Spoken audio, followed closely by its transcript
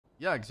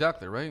Yeah,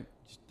 exactly, right?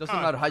 Just doesn't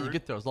Ah, matter how you true.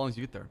 get there as long as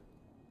you get there.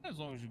 As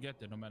long as you get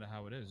there, no matter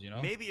how it is, you know?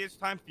 Maybe it's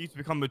time for you to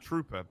become a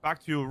trooper.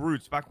 Back to your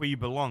roots, back where you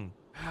belong.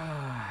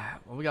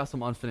 Well, we got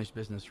some unfinished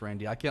business,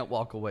 Randy. I can't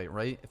walk away,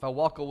 right? If I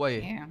walk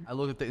away, Yeah. I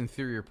look like the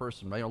inferior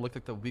person, right? I look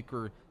like the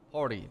weaker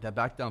party that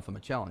backed down from a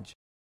challenge.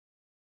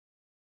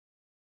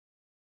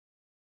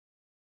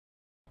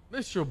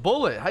 Mr.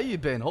 Bullet, how you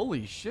been?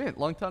 Holy shit,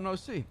 long time no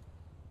see.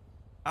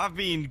 I've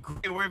been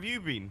great. Where have you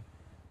been?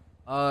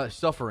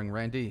 Suffering,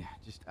 Randy.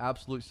 Just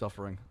absolute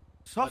suffering.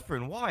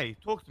 Suffering? Why?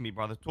 Talk to me,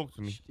 brother. Talk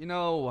to me. You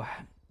know,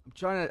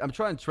 I'm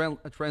trying to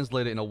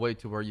translate it in a way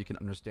to where you can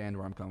understand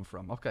where I'm coming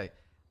from. Okay,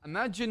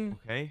 imagine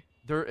Okay.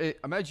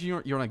 imagine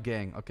you're in a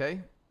gang,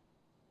 okay?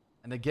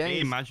 And the gang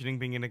is, Imagining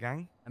being in a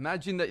gang.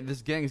 imagine that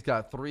this gang's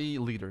got 3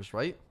 leaders,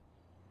 right?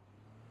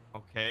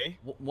 Okay.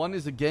 One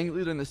is a gang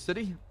leader in the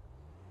city,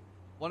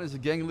 one is a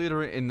gang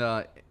leader in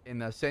the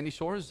Sandy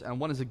Shores, and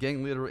one is a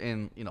gang leader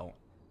in, you know,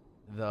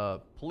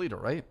 the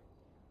Polito, right?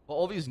 Well,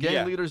 all these gang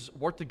Yeah. leaders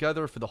work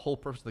together for the whole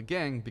purpose of the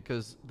gang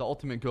because the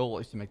ultimate goal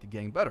is to make the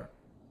gang better.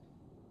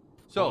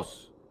 So,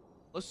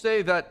 let's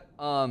say that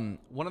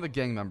one of the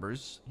gang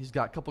members, he's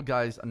got a couple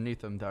guys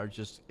underneath him that are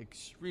just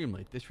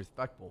extremely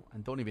disrespectful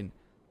and don't even,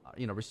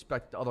 you know,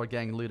 respect the other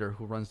gang leader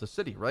who runs the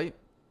city, right?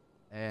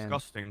 And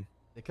Disgusting.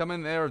 they come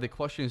in there, they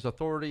question his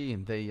authority,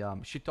 and they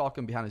shit talk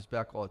him behind his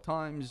back all the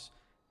times,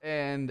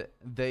 and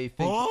they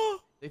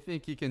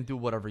think he can do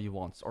whatever he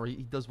wants, or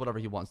he does whatever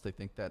he wants. They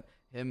think that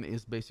him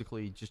is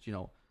basically just, you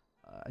know,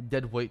 a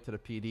dead weight to the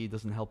PD,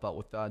 doesn't help out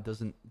with that,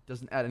 doesn't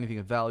add anything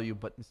of value,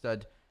 but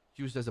instead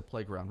used as a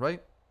playground,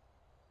 right?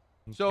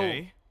 Okay.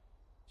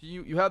 So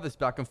you have this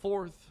back and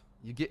forth.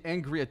 You get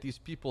angry at these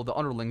people, the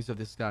underlings of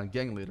this kind of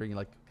gang leader. And you're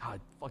like, God,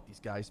 fuck these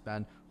guys,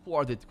 man. Who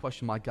are they to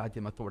question my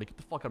goddamn authority? Get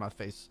the fuck out of my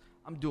face.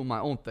 I'm doing my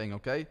own thing,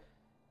 okay?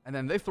 And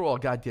then they throw a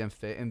goddamn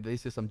fit and they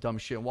say some dumb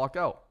shit and walk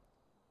out.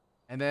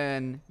 And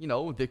then, you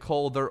know, they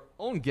call their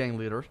own gang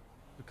leader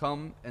to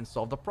come and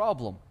solve the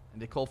problem.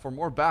 And they call for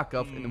more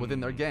backup within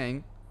their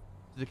gang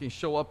so they can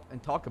show up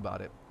and talk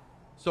about it.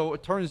 So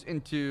it turns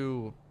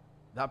into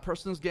that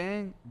person's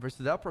gang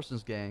versus that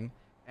person's gang.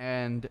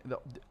 And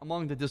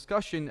among the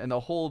discussion and the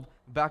whole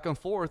back and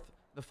forth,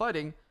 the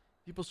fighting,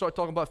 people start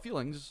talking about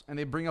feelings, and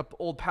they bring up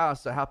old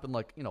past that happened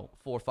like, you know,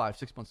 4, 5,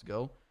 6 months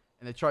ago,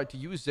 and they try to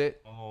use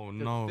it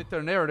to fit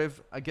their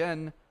narrative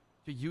again,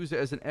 to use it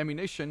as an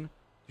ammunition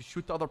to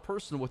shoot the other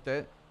person with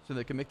it so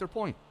they can make their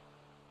point.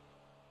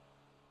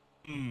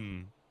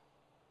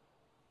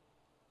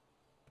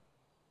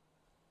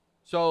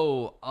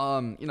 So,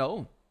 you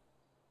know,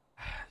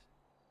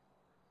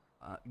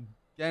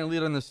 gang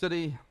leader in the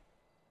city,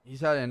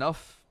 he's had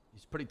enough.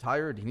 He's pretty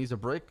tired. He needs a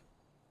break.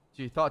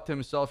 So he thought to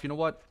himself, you know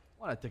what?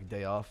 Why not take a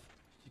day off,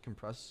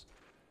 decompress,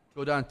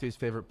 go down to his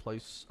favorite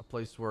place, a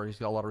place where he's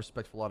got a lot of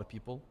respect for a lot of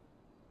people.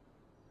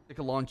 Take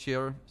a lawn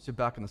chair, sit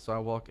back on the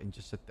sidewalk, and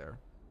just sit there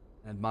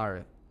and admire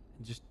it.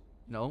 And just,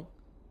 you know,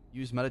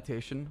 use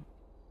meditation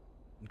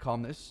and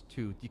calmness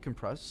to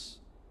decompress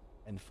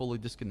and fully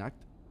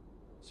disconnect.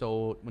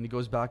 So when he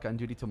goes back on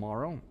duty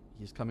tomorrow,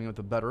 he's coming with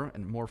a better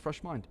and more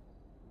fresh mind.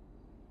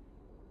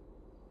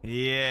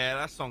 Yeah,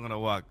 that's not gonna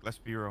work. Let's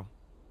be real.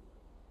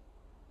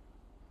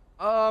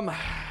 I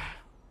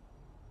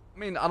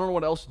mean, I don't know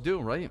what else to do,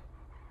 right?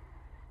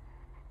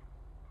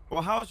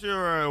 Well, how's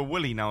your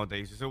Willie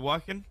nowadays? Is it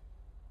working?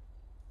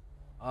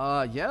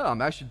 Yeah,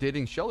 I'm actually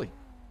dating Shelly.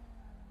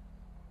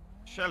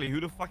 Shelly? Who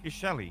the fuck is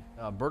Shelly?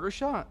 Burger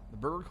Shot, the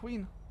Burger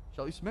Queen,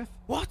 Shelly Smith.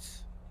 What?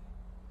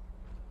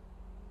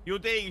 You're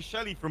dating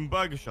Shelly from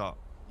Burger Shot?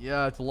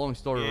 Yeah, it's a long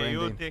story, Yeah, Randy.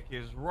 your dick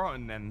is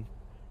rotten then.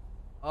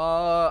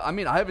 I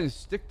mean, I haven't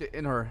sticked it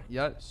in her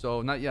yet,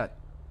 so not yet.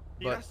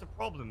 See, But that's the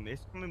problem.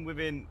 It's coming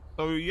within.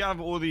 So you have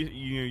all these,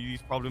 you know,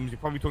 these problems. You're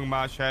probably talking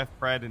about Chef,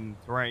 Fred, and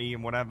Toretti,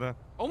 and whatever.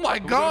 oh my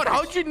God,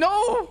 how'd you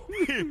know?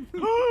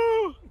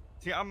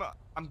 See, I'm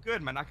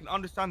good, man. I can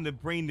understand the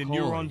brain, the Holy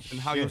neurons, and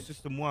how your shit.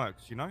 system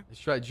works. You know.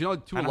 That's right. Do you know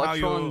 2 And how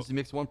electrons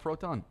makes 1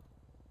 proton?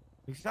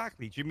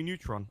 Exactly, Jimmy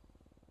Neutron.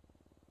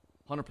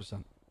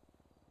 100%.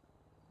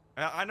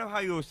 I know how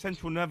your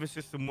central nervous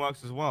system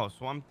works as well.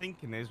 So what I'm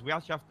thinking is we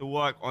actually have to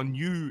work on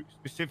you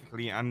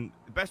specifically, and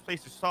the best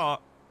place to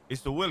start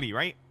is the willy,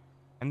 right?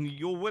 And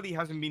your willy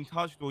hasn't been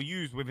touched or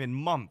used within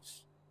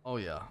months. Oh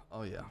yeah.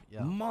 Oh yeah.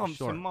 Yeah. Months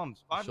sure. and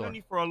months. But I've Sure. known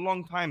you for a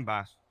long time,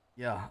 Bass.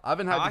 Yeah, I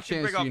haven't had I the can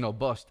chance bring to, up- you know,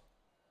 bust.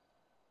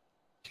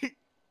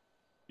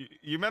 You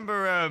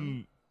remember?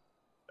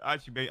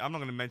 Actually, babe, I'm not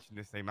gonna mention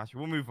this name. Actually,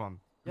 we'll move on.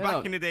 Yeah, Back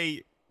no, in the day,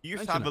 you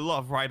used to mention have a it. lot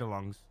of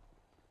ride-alongs.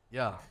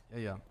 Yeah. Yeah.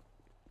 Yeah.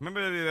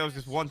 Remember there was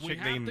this one We chick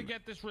have to named.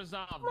 get this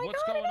resolved. my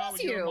What's God, going it on is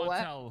with you and you.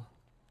 Martel?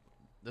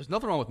 There's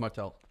nothing wrong with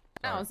Martel.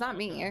 No, it's not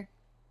me.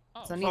 Oh,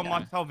 It's So Anita.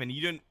 Martel, then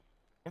you didn't.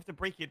 You have to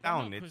break it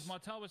down. because It's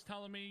Martel was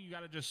telling me you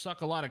got to just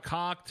suck a lot of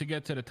cock to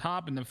get to the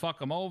top and then fuck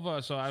them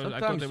over. So I thought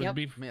Sometimes, they would Yep.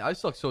 be. I mean, I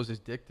suck Soze's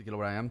dick to get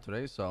where I am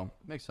today, so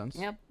it makes sense.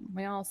 Yep,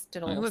 we all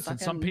did a Hey, little listen,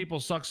 some sucking. people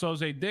suck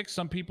Soze dick,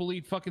 some people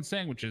eat fucking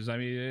sandwiches. I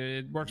mean,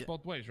 it works Yeah.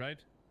 both ways, right?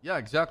 Yeah,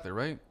 exactly,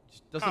 right?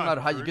 Just doesn't Ah, matter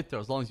how you true. get there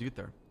as long as you get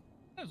there.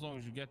 As long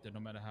as you get there, no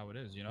matter how it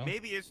is, you know?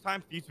 Maybe it's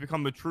time for you to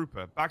become a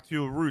trooper. Back to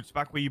your roots,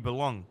 back where you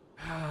belong.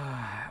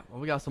 Well,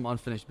 we got some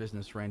unfinished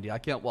business, Randy. I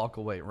can't walk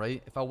away,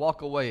 right? If I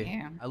walk away,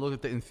 Yeah. I look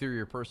at the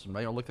inferior person,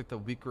 right? I look like the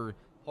weaker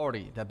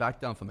party that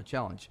backed down from a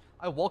challenge.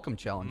 I welcome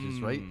challenges,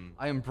 right?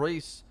 I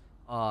embrace,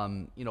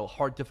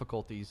 hard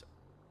difficulties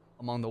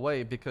along the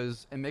way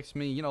because it makes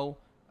me, a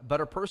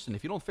better person.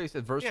 If you don't face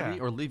adversity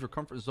or leave your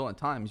comfort zone at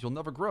times, you'll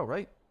never grow,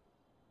 right?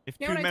 If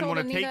You know two what I men told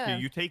want to take Anita?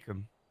 you, you take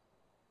them.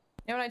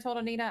 You know what I told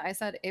Anita? I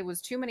said it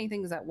was too many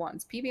things at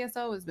once.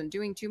 PBSO has been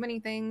doing too many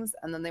things,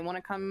 and then they want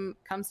to come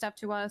step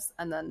to us,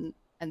 and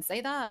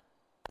say that.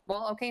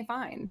 Well, okay,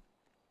 fine.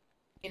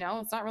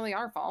 It's not really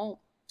our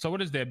fault. So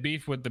what is there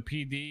beef with the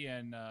PD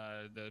and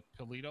the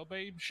Toledo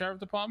Bay Sheriff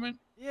Department?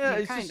 Yeah,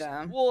 it's kinda.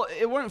 just, well,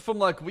 it went from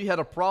like we had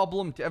a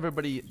problem to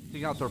everybody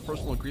taking out their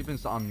personal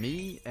grievance on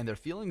me and their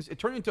feelings. It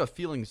turned into a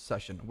feelings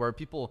session where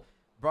people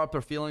brought up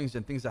their feelings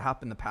and things that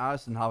happened in the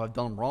past and how I've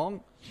done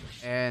wrong.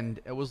 And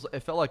it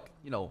felt like,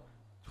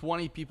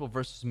 20 people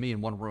versus me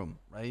in one room,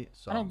 right?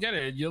 So I don't get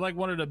it. You're like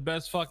one of the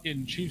best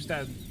fucking chiefs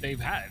that they've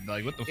had.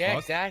 Like, what the Yeah,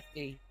 fuck?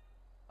 exactly.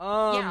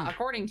 Yeah,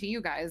 according to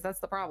you guys, that's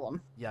the problem.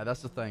 Yeah,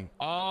 that's the thing.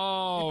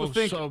 Oh, People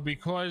think- so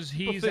because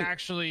he's think-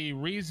 actually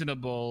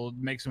reasonable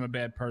makes him a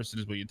bad person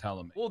is what you're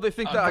telling me. Well, they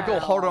think that I go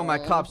harder on my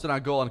Well- cops than I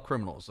go on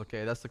criminals.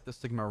 Okay, that's like the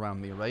stigma around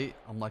me, right?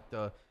 I'm like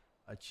the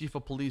chief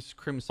of police,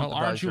 crim Well,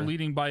 supervisor. aren't you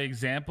leading by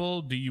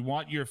example? Do you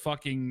want your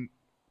fucking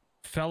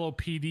fellow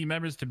PD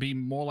members to be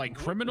more like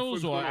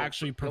criminals or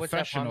actually What's up, homie?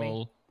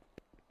 professional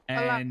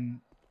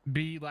and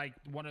be like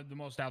one of the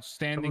most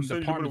outstanding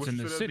departments in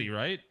the city,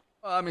 right?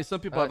 I mean, some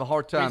people have a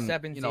hard time,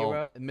 370.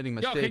 admitting Yo,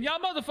 mistakes. can y'all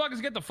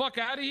motherfuckers get the fuck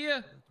out of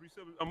here?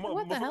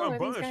 What the hell are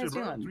these guys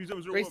doing?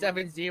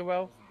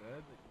 370.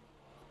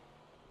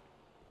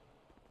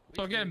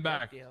 So getting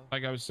back,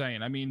 like I was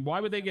saying, I mean, why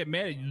would they get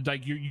mad at you?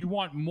 Like you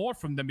want more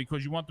from them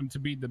because you want them to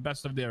be the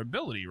best of their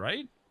ability,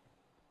 right?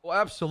 Well,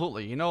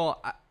 absolutely.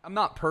 I'm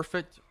not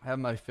perfect. I have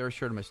my fair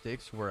share of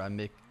mistakes where I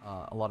make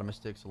a lot of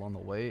mistakes along the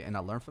way and I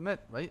learn from it,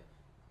 right?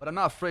 But I'm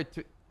not afraid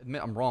to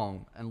admit I'm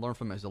wrong and learn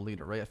from it as a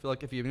leader, right? I feel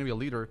like if you're going to be a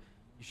leader,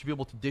 you should be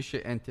able to dish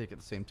it and take it at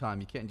the same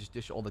time. You can't just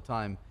dish it all the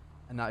time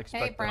and not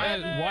expect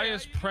Brad. that. Why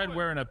is Pred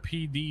wearing a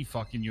PD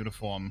fucking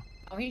uniform?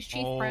 Oh, he's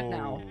Chief Fred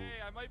now.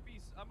 Hey, I might be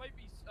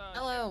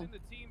Hello. shifting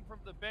the team from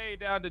the Bay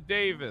down to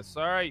Davis.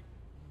 All right.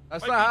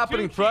 That's Might not be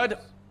happening, two Fred.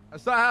 chiefs.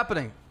 That's not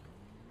happening.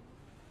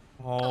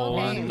 Oh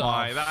Okay.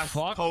 my, that's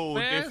Fuck, cold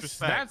Bass?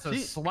 disrespect. That's a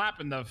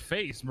slap in the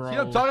face, bro. See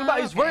what I'm talking about?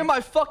 He's Okay. wearing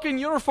my fucking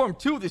uniform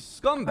too, this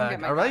I'll scumbag, get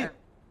my all right? car.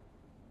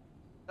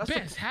 That's the,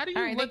 Bass, how do you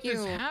All right, let thank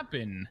this you.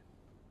 happen?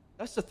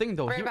 that's the thing,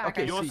 though. Right back,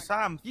 okay, I You're see,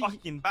 Sam he-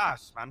 fucking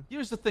Bass, man.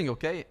 here's the thing,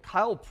 okay?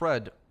 Kyle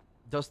Pred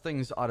does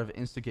things out of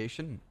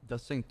instigation,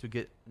 does things to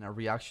get a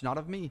reaction out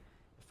of me.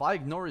 If I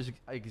ignore his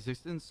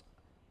existence,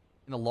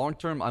 in the long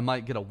term, I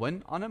might get a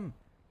win on him,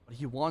 but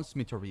he wants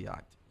me to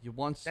react. He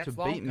wants That's to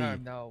long bait term,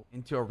 me though.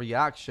 into a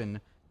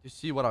reaction to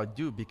see what I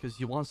do because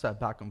he wants that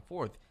back and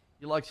forth.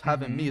 He likes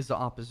having me as the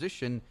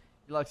opposition.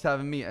 He likes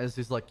having me as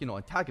his,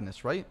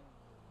 antagonist, right?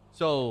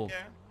 So,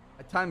 Yeah.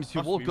 at times he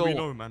Trust will me, go we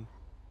know, man.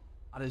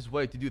 out of his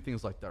way to do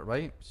things like that,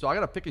 right? So I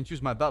gotta pick and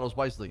choose my battles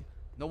wisely.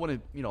 Know when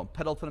to,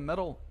 pedal to the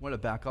metal, when to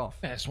back off.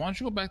 Bass, why don't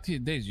you go back to your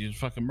days? You just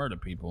fucking murder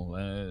people.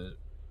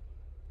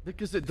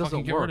 Because it Fucking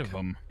doesn't get work. rid of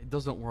him. It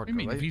doesn't work, What do you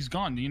mean? right? If he's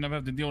gone, you never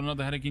have to deal with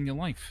another headache in your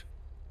life.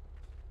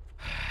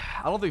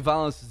 I don't think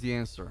violence is the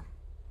answer.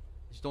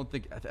 I just don't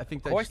think. I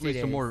think that course just leads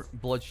it to is. more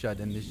bloodshed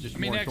and there's just I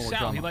mean, more internal Sal,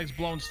 drama. he likes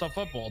blowing stuff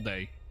up all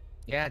day.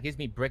 Yeah, it gets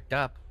me bricked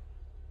up.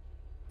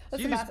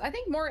 Listen, Jeez. Bass, I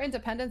think more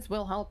independence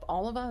will help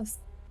all of us.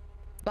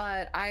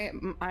 But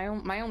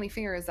my only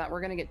fear is that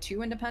we're gonna get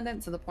too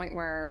independent to the point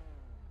where,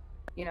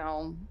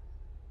 PBSO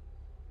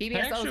is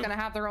Actually- gonna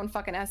have their own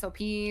fucking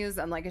SOPs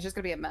and it's just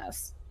gonna be a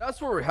mess.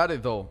 That's where we're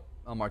headed, though,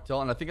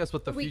 Martel, and I think that's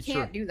what the We future.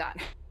 can't do that.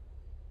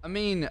 I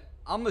mean,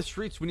 on the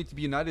streets, we need to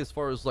be united as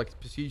far as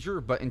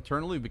procedure, but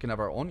internally, we can have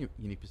our own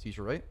unique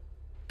procedure, right?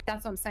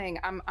 That's what I'm saying.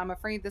 I'm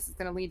afraid this is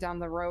gonna lead down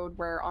the road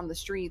where on the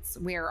streets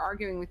we are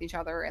arguing with each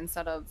other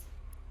instead of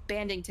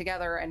banding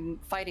together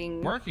and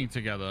fighting. Working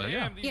together,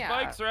 yeah. Damn, these Yeah.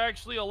 bikes are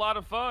actually a lot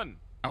of fun.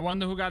 I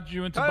wonder who got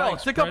you into Kyle,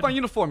 bikes. take up Fred. my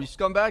uniform, you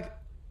scumbag.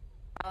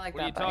 I like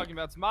What are you that bike. talking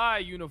about? It's my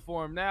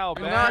uniform now,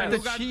 You're Bass. not the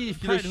Who got-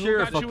 chief, you're the Fred, who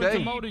sheriff, got you okay?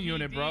 into motor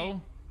unit,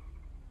 bro?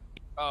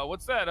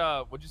 What's that?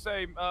 What'd you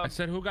say? I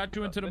said, who got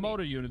you into the Vinny.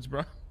 motor units,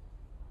 bro?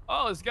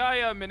 Oh, this guy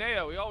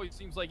Mineo. He always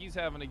seems like he's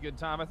having a good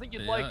time. I think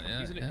you'd like him.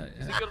 He's yeah.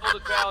 a good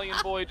old Italian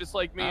boy, just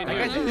like me and That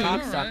guy's you. a All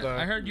right. cocksucker.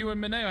 I heard you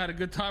and Mineo had a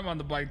good time on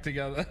the bike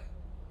together.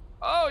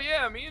 Oh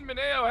yeah, me and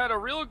Mineo had a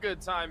real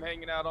good time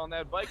hanging out on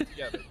that bike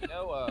together.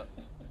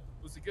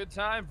 It was a good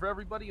time for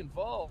everybody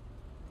involved.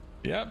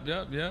 Yep.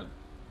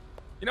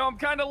 I'm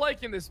kind of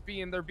liking this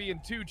there being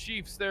two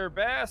chiefs there,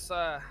 Bass.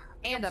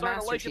 And I'm a starting to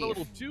master like it a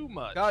little chief. too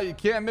much. Kyle, you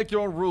can't make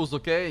your own rules,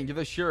 okay? And give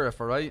the sheriff,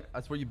 all right?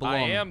 That's where you belong.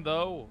 I am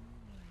though.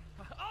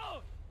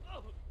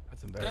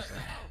 That's embarrassing.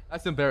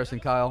 That's embarrassing,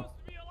 Kyle.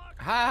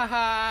 Ha ha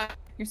ha.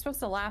 You're supposed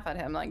to laugh at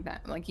him like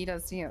that, like he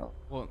does to you.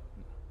 Well,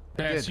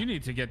 Bass, you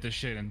need to get this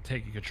shit and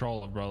take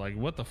control of, bro. Like,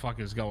 what the fuck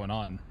is going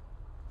on?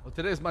 Well,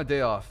 today's my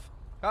day off.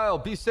 Kyle,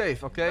 be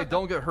safe, okay?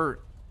 Don't get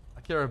hurt.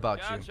 I care about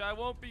you. Gotcha, I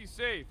won't be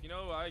safe. You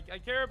know, I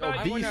care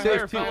about be you. safe There,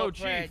 too. fellow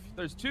chief.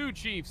 There's 2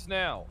 chiefs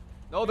now.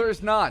 No, there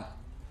is not.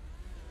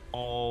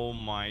 Oh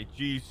my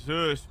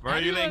Jesus, bro! How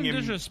do you let letting him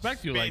him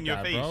disrespect you spit like in your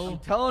that, face. bro? I'm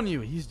telling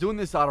you, he's doing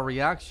this out of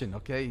reaction,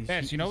 okay?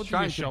 Bass, you know he's what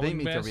trying you're to bait showing,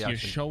 me to Bass? You're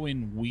reaction.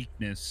 showing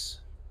weakness.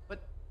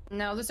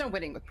 No, there's no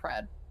winning with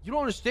Pred. You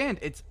don't understand.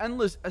 It's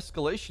endless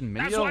escalation,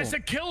 man. That's why I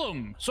said kill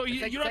him. So you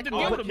don't have to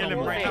deal with him Kill no him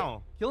more. right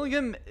now. Killing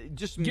him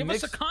just Give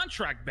makes... us a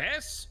contract,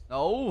 Bass.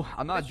 No,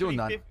 I'm not doing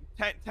that.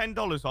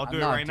 $10, I'll I'm do it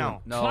not right doing-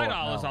 now. No, $5,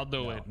 no, I'll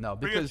do no, it. No,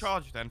 Free of because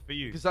charge then for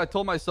you. I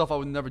told myself I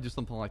would never do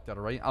something like that,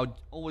 all right? I would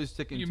always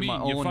stick You into mean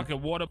my you own... fucking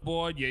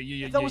waterboard?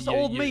 Yeah. That was the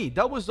old me.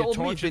 That was the you old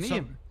me, tortured Vinny.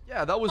 some-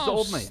 Yeah, that was the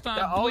old me.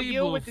 Stop Oh, believe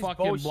you you with this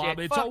fucking bullshit. blob.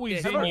 It's Fuck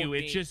always this in whole you.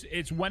 It's thing. just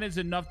it's when it's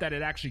enough that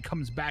it actually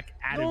comes back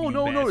out of No, you.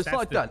 no, Bass. no, it's That's not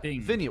like the that.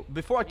 thing. Vinny,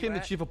 before I came the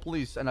at? chief of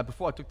police, and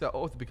before I took that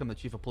oath to become the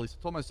chief of police,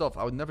 I told myself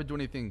I would never do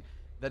anything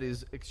that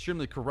is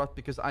extremely corrupt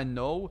because I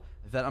know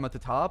that I'm at the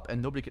top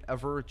and nobody can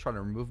ever try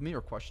to remove me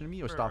or question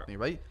me or stop me,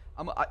 right?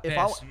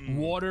 Bass,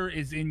 water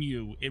is in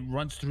you. It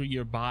runs through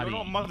your body. You're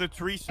not Mother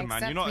Teresa, man.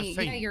 Except You're not a me.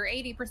 saint. Yeah, you're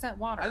 80%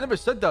 water. I never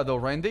said that though,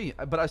 Randy.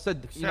 But I said,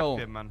 Accept you know,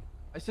 it, man.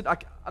 I said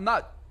I'm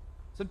not.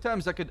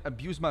 Sometimes I could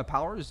abuse my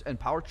powers and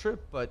power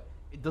trip, but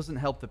it doesn't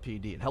help the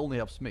PD. It only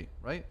helps me,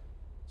 right?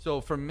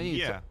 So for me,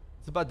 Yeah.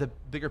 it's about the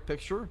bigger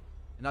picture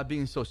and not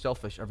being so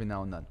selfish every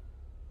now and then.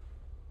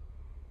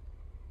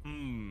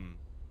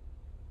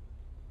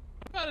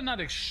 What about it not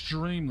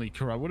extremely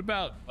corrupt? What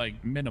about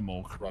like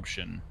minimal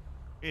corruption?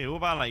 Yeah, what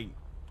about like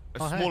a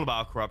small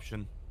amount of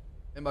corruption?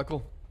 Hey,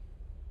 Michael.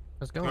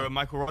 Let's go.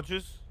 Michael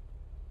Rogers?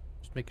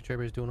 Just making sure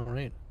everybody's doing all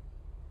right.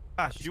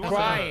 Ash, you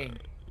Crying.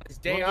 His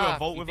You day want to do a off.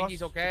 vote You with think us? he's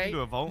You okay? can do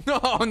a vote.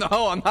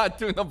 No, I'm not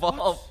doing the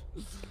vault.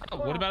 Oh,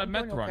 what about a I'm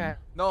meth doing run? okay.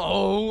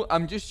 No,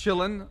 I'm just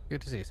chilling.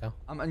 Good to see you, Sal.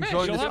 I'm Man,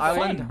 enjoying chill, this have fun,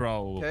 island,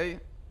 bro. okay?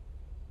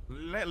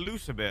 Let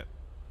loose a bit.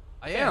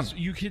 I am. Yes,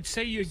 you could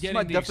say you're This is getting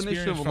my the definition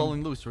experience of from...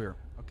 rolling loose here,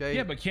 okay?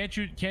 Yeah, but can't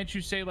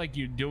you say like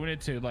you're doing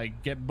it to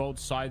like get both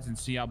sides and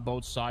see how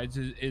both sides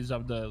is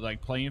of the like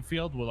playing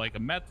field with like a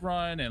meth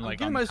run and like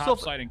giving on the myself-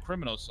 cop side and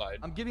criminal side.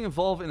 I'm getting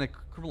involved in a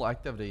criminal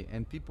activity,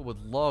 and people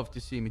would love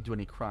to see me do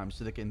any crimes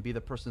so they can be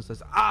the person that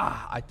says,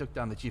 ah, I took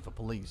down the chief of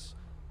police.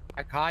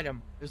 I caught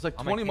him. There's like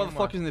On my 20 camera.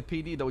 motherfuckers in the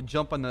PD that would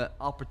jump on the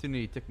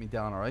opportunity to take me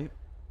down, all right?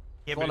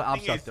 Yeah, There's a but lot the of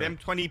thing ops is, out there. them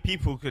 20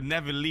 people could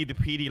never lead the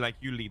PD like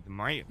you lead them,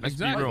 right? Let's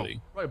be real.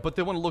 Exactly. Right, but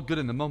they want to look good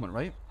in the moment,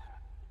 right?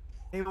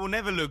 They will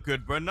never look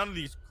good, bro. None of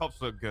these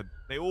cops look good.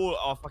 They all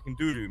are fucking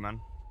doo-doo, man.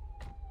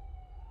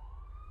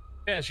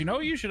 Yes, you know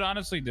what you should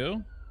honestly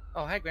do?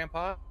 Oh, hi,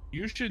 Grandpa.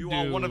 You should You do...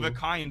 are one of a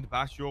kind,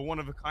 Bash. You are one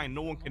of a kind.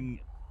 No one can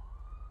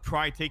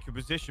try take your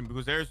position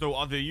because there is no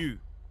other you.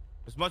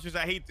 As much as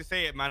I hate to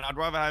say it, man, I'd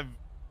rather have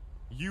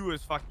you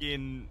as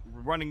fucking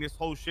running this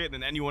whole shit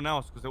than anyone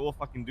else because they're all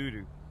fucking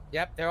doo-doo.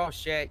 Yep, they're all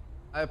shit.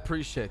 I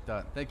appreciate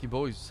that. Thank you,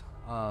 boys.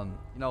 You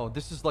know,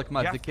 this is like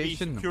my You have to be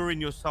vacation. secure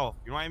in yourself.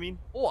 You know what I mean?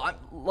 Oh,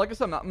 like I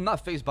said, I'm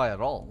not phased by it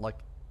at all. Like,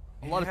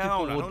 a lot of Hell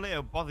people no, would... don't let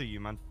it bother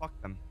you, man.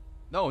 Fuck them.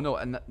 No,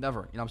 and never.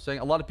 You know what I'm saying?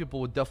 A lot of people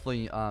would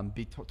definitely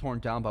be torn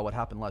down by what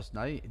happened last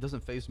night. It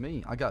doesn't phase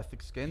me. I got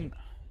thick skin.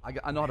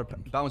 I know how to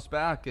bounce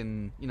back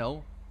and, you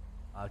know,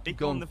 keep Take on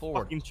going the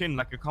forward. fucking chin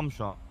like a cum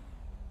shot.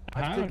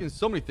 I've taken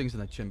so many things in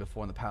the chin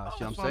before in the past.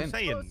 You know That's what I'm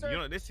saying? You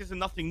know, this isn't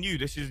nothing new.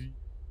 This is,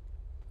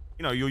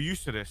 you know, you're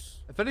used to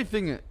this. If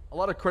anything, a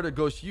lot of credit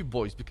goes to you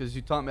boys because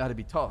you taught me how to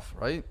be tough,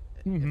 right?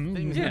 If things in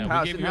the Yeah,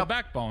 past we gave didn't you a happen-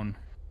 backbone.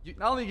 You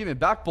not only gave me a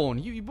backbone,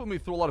 you put me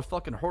through a lot of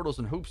fucking hurdles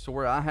and hoops to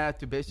where I had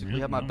to basically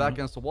have my back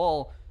against the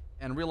wall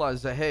and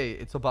realize that, hey,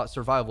 it's about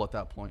survival at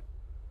that point.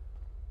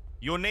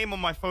 Your name on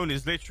my phone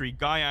is literally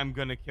guy I'm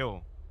gonna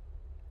kill.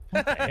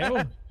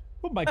 Hell?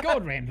 Oh my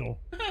god, Randall.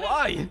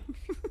 Why?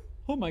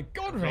 Oh my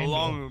god, So Randall.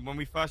 long when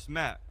we first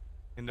met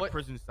in the What?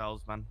 prison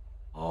cells, man.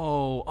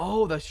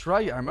 Oh, that's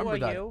right. I Who remember are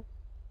that. you?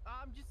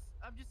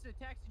 I'm just a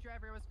taxi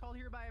driver. I was called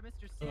here by a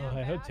Mr. Oh, Sam.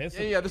 I heard Bass.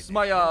 Tessa. Yeah, this is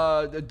my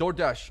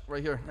DoorDash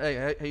right here.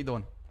 Hey, how you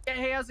doing? Yeah,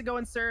 hey, how's it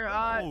going, sir?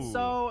 Oh.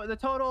 So the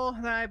total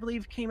that I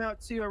believe came out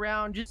to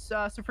around just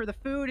so for the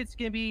food, it's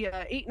gonna be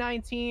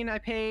 $8.19. I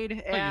paid. Oh,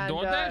 you And,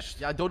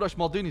 DoorDashed? Yeah, DoorDash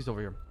Maldini's over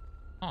here.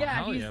 Oh, yeah,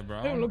 hell he's- yeah,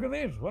 bro. Oh, look at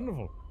this.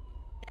 Wonderful.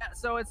 yeah,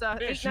 so it's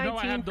Bitch, you know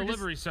I $8.19 have for just-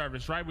 delivery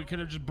service, right? We could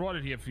have just brought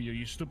it here for you,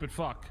 you stupid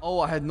fuck. Oh,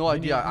 I had no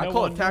idea. I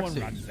call it No one taxi.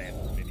 runs that,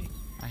 Vinny.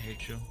 I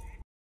hate you.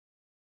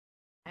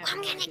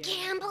 I'm gonna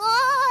gamble.